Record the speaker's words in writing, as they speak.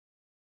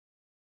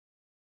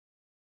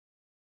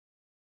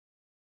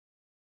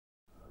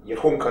your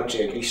home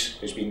country of Greece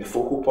has been the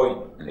focal point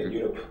in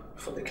Europe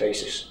for the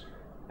crisis.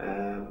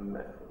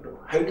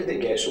 How did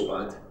it get so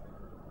bad?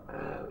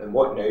 And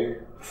what now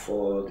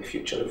for the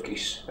future of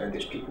Greece and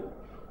its people?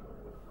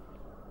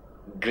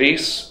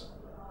 Greece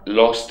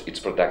lost its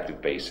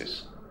productive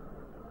basis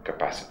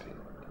capacity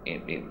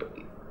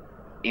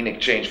in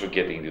exchange for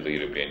getting into the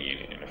European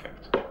Union, in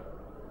effect.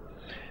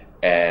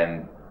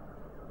 And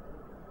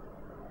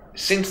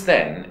since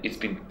then, it's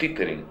been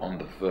teetering on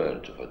the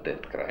verge of a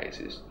debt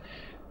crisis,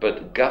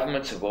 but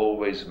governments have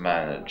always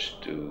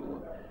managed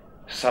to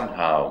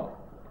somehow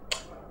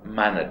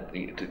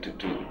manage to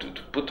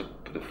put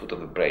the foot on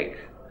the brake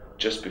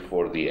just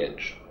before the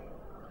edge,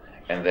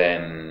 and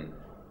then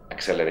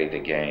accelerate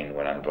again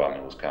when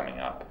unemployment was coming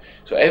up.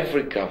 So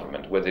every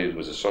government, whether it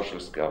was a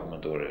socialist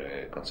government or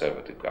a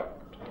conservative government,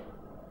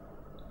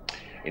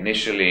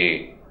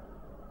 initially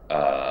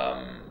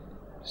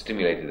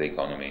stimulated the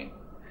economy.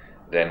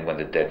 Then when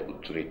the debt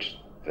would reach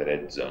the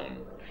red zone,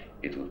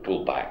 it would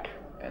pull back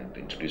and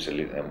introduce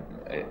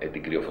a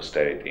degree of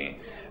austerity,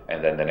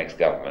 and then the next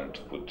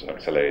government would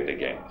accelerate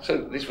again. So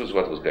this was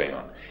what was going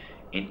on.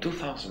 In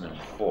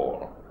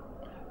 2004,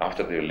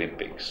 after the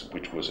Olympics,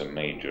 which was a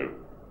major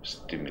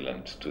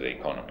stimulant to the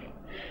economy,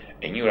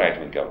 a new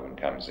right-wing government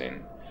comes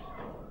in,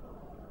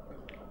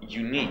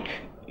 unique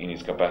in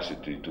its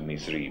capacity to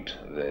misread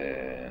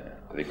the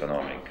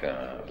economic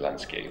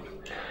landscape.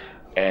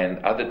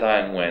 And at the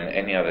time when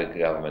any other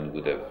government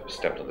would have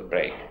stepped on the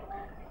brake,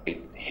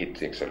 it hit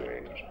the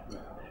accelerator.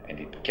 And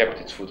it kept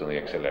its foot on the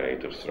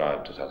accelerator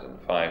throughout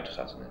 2005,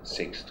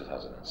 2006,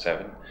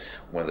 2007,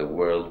 when the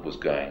world was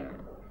preparing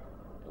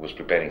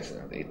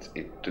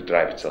to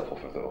drive itself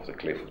off the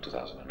cliff of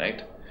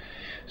 2008.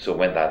 So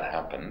when that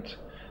happened,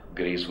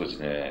 Greece was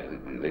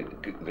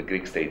the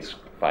Greek state's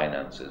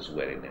finances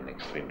were in an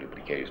extremely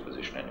precarious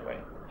position anyway.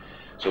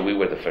 So we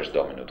were the first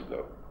domino to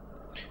go.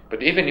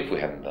 But even if we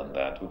hadn't done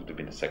that, we would have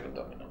been the second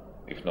domino.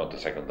 If not the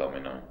second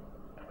domino,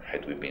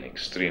 had we been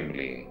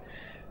extremely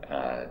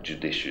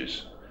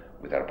judicious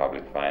with our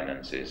public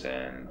finances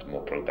and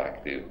more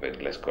productive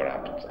and less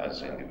corrupt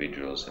as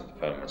individuals and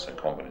firms and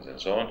companies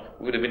and so on,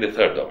 we would have been the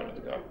third domino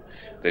to go.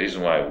 The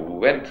reason why we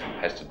went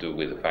has to do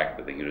with the fact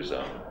that the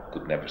Eurozone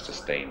could never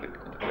sustain the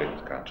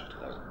credit crunch of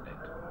 2008.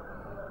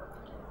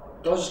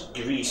 Does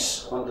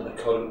Greece, under the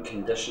current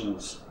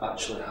conditions,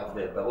 actually have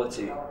the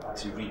ability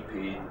to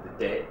repay the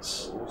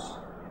debts?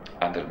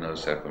 Under no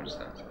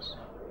circumstances.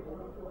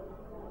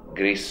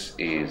 Greece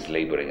is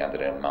labouring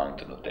under a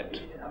mountain of debt.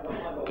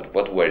 But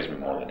what worries me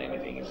more than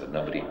anything is that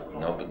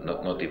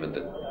not even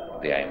the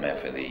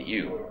IMF and the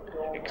EU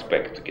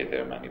expect to get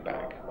their money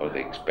back, or they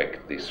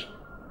expect this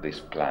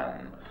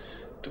plan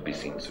to be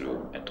seen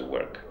through and to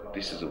work.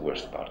 This is the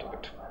worst part of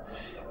it.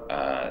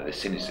 The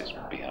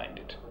cynicism behind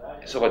it.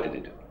 So what did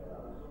they do?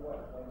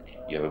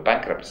 You have a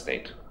bankrupt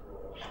state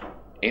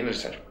in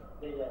recession,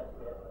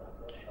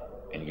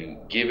 and you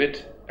give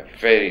it a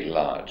very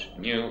large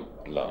new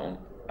loan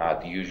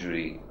at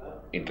usually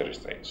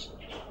interest rates.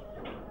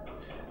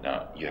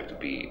 Now, you have to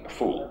be a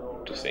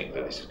fool to think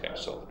that this is going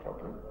to solve the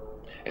problem,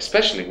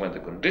 especially when the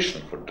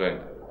condition for doing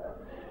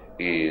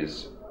it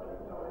is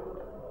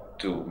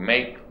to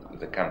make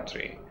the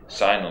country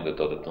sign on the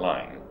dotted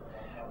line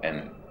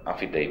an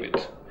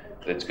affidavit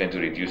that's going to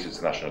reduce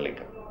its national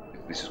income.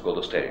 This is called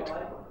austerity.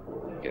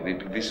 Okay,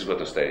 this is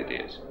what austerity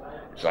is.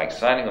 It's like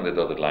signing on the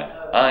dotted line,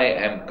 I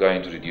am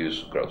going to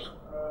reduce growth.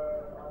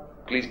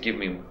 Please give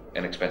me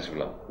an expensive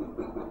loan.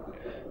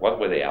 What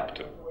were they up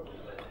to?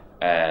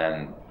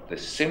 And the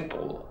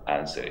simple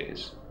answer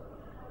is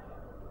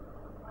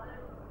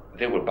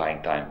they were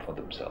buying time for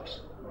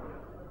themselves.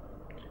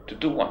 To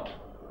do what?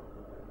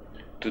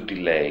 To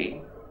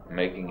delay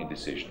making a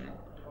decision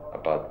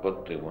about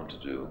what they want to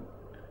do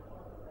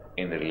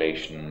in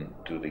relation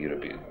to the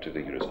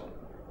Eurozone.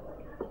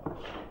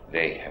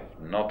 They have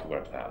not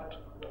worked out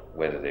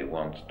whether they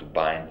want to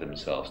bind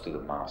themselves to the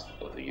mast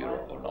of the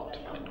euro or not.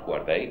 And who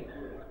are they?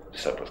 The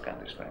surplus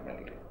countries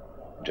primarily,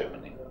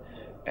 Germany,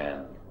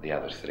 and the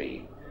other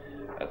three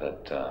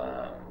that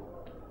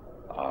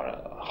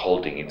are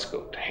holding its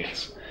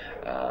coattails,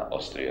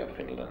 Austria,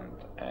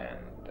 Finland, and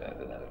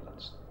the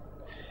Netherlands.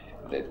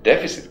 The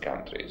deficit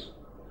countries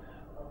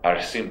are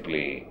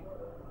simply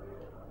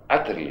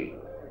utterly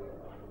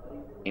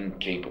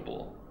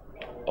incapable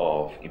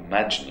of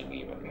imagining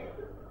even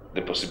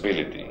the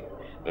possibility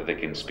that they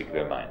can speak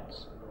their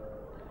minds.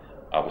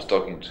 I was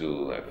talking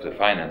to the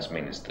finance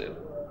minister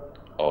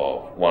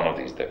of one of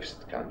these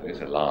deficit countries,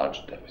 a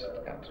large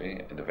deficit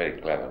country, and a very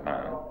clever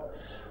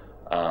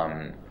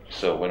man.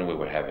 So when we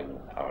were having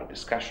our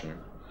discussion,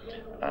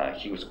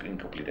 he was in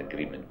complete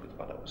agreement with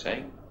what I was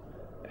saying,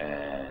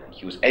 and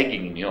he was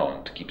egging me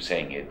on to keep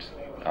saying it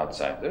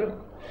outside the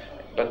room.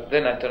 But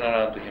then I turned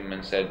around to him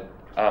and said,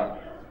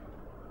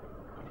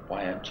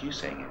 why aren't you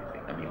saying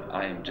anything? I mean,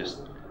 I am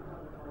just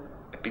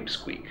a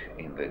pipsqueak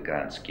in the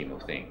grand scheme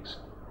of things.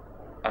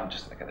 I'm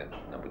just an academic.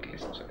 Nobody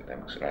listens to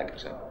academics, rightly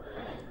so.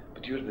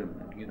 But you're the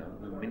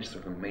minister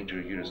of a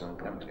major Eurozone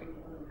country.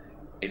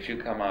 If you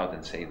come out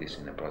and say this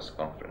in a press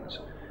conference,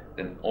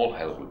 then all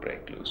hell will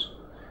break loose.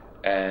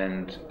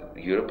 and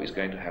Europe is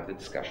going to have the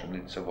discussion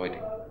it's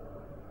avoiding.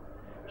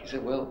 He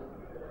said, well,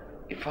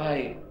 if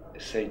I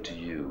say to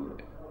you,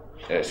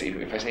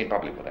 if I say in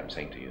public what I'm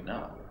saying to you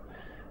now,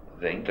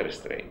 the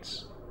interest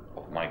rates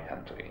of my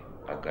country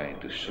are going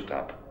to shoot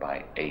up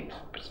by 8%,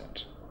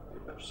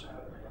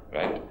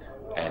 right?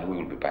 And we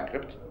will be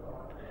bankrupt.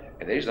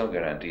 And there is no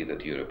guarantee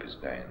that Europe is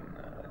going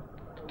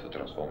to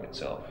transform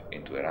itself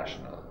into a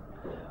rational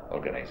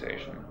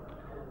organization.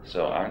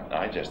 So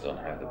I just don't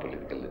have the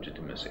political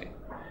legitimacy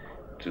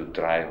to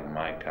drive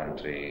my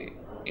country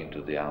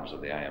into the arms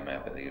of the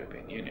IMF and the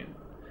European Union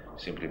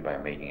simply by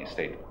making a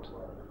statement.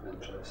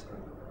 Interesting.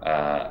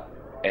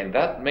 And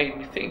that made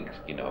me think,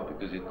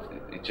 because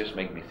it just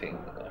made me think,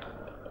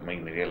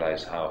 made me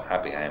realize how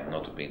happy I am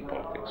not to be in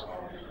politics,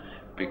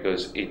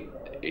 because it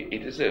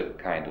is a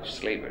kind of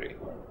slavery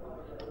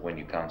when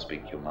you can't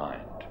speak your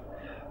mind.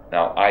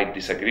 Now, I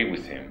disagree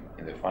with him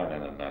in the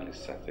final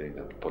analysis. I think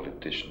that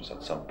politicians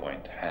at some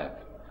point have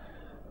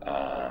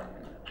a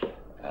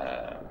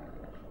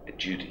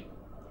duty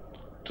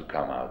to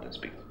come out and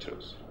speak the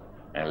truth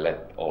and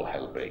let all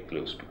hell break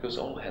loose, because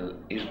all hell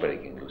is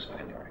breaking loose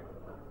anyway.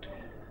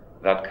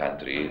 That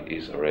country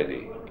is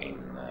already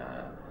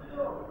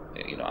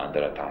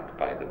under attack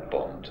by the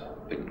Bond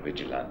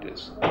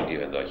vigilantes,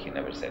 even though he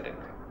never said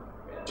anything.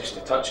 Just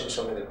to touch on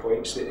some of the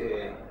points that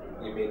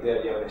you made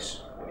there,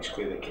 Yanis, it's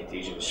clear that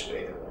contagion is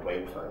spreading like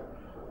wildfire.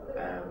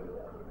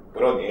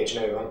 We're on the edge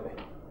now, aren't we?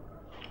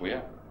 We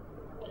are.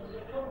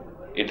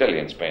 Italy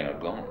and Spain are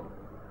gone.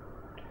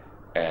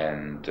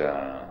 And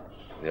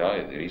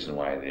the reason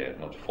why they are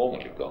not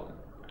formally gone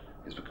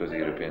is because the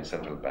European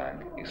Central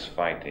Bank is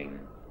fighting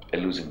a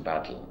losing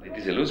battle. It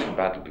is a losing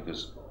battle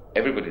because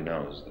everybody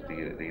knows that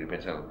the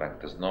European Central Bank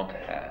does not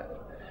have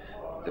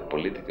the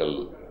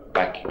political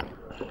backing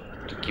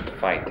to keep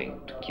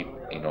fighting,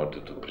 in order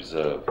to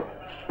preserve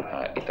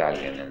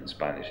Italian and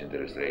Spanish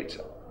interest rates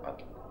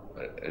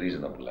at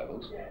reasonable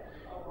levels.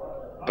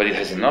 But it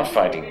has enough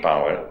fighting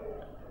power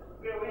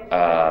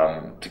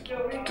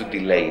to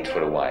delay it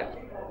for a while.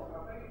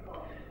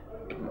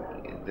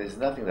 There's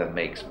nothing that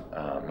makes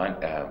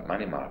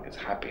money markets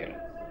happier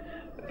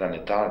than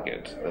a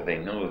target that they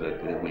know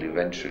that they will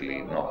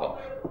eventually knock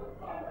off.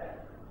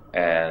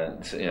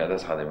 And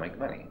that's how they make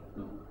money.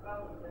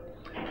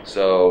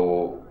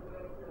 So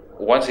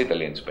once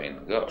Italy and Spain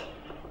go,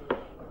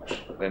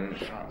 then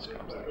France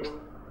comes next.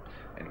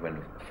 And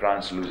when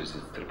France loses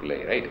its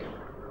AAA rating,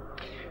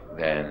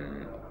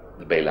 then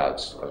the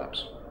bailouts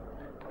collapse.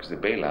 Because the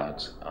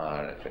bailouts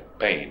are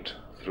paid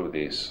through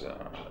this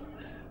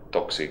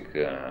toxic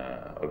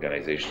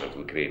organization that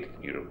we created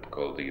in Europe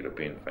called the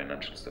European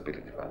Financial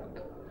Stability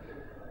Fund,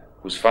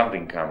 whose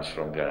funding comes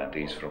from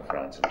guarantees from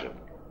France and Germany.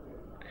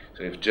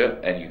 So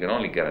and you can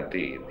only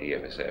guarantee the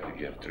EFSF if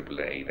you have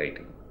AAA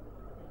rating.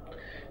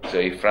 So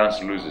if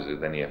France loses it,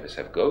 then the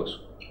EFSF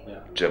goes.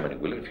 Yeah. Germany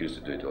will refuse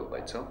to do it all by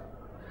itself.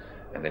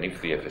 And then if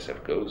the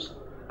EFSF goes,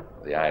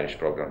 the Irish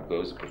program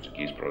goes, the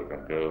Portuguese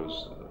program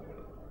goes,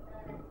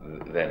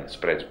 then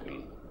spreads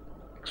will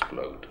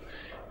explode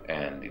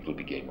and it will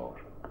be game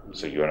over.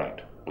 So you're right,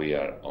 we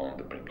are on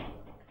the brink.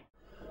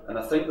 And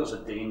I think there's a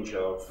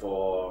danger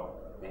for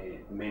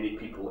many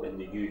people in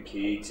the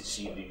UK to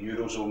see the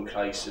Eurozone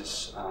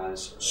crisis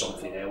as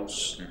something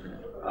else,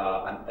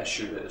 an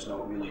issue that is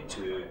not really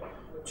to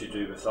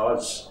do with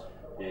us,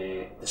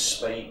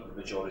 despite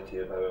the majority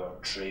of our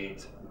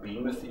trade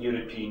being with the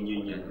European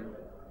Union.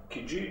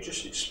 Could you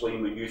just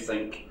explain what you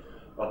think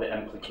are the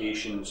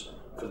implications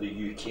for the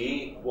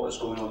UK, what is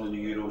going on in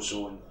the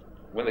Eurozone?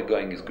 When the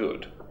going is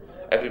good,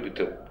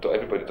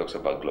 everybody talks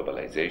about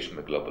globalization,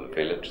 the global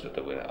village, that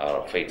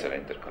our fates are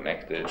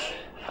interconnected,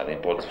 the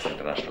importance of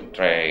international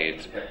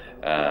trade,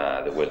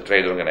 the World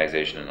Trade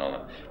Organization and all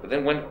that. But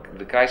then when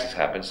the crisis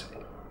happens,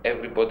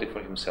 everybody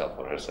for himself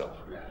or herself.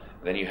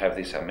 Then you have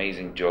this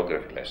amazing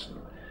geography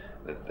lesson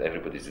that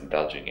everybody's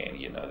indulging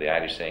in. The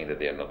Irish saying that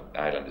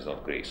Ireland is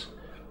not Greece,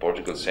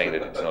 Portugal saying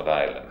that it's not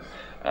Ireland,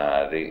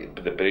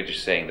 the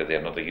British saying that they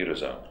are not the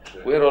Eurozone.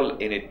 We're all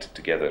in it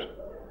together.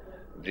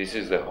 This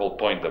is the whole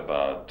point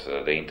about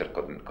the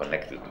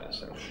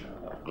interconnectedness and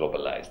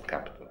globalized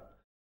capital.